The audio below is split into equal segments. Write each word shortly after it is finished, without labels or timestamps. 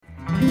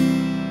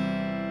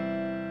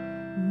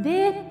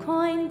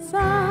coins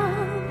up.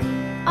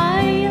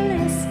 Are you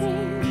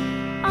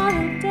listening? All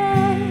the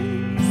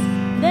days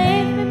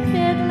they've been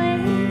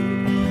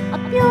fiddling, a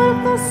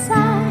beautiful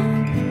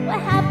sight.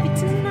 We're happy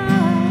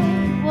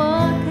tonight,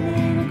 walking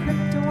in a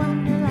crypto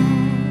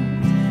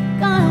wonderland.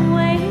 Gone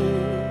away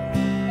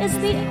is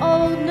the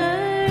old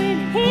nerd,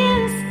 here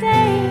to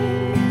stay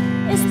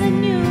is the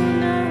new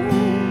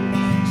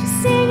nerd. She's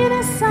singing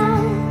a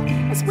song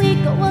as we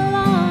go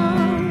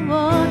along,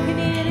 walking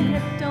in a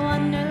crypto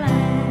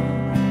wonderland.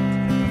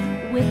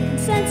 With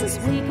consensus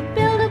we could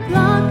build a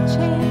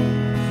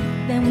blockchain,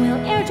 then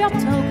we'll airdrop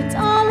tokens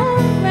all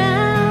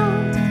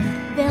around.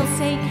 They'll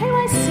say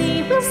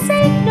KYC, we'll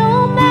say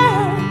no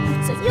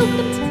man, so you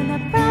can turn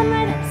that frown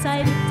right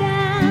upside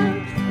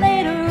down.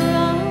 Later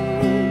on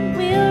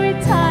we'll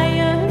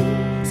retire,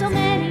 so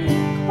many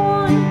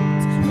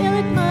coins we'll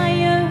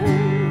admire.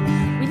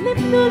 We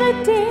lived through the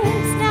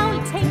dips, now we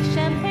take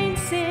champagne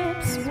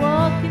sips,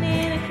 walking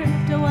in a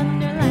crypto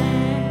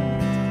wonderland.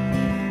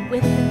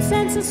 With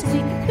consensus we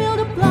can build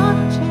a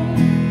blockchain,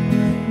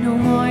 no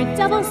more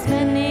double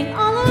spending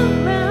all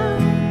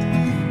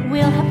around.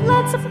 We'll have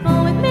lots of fun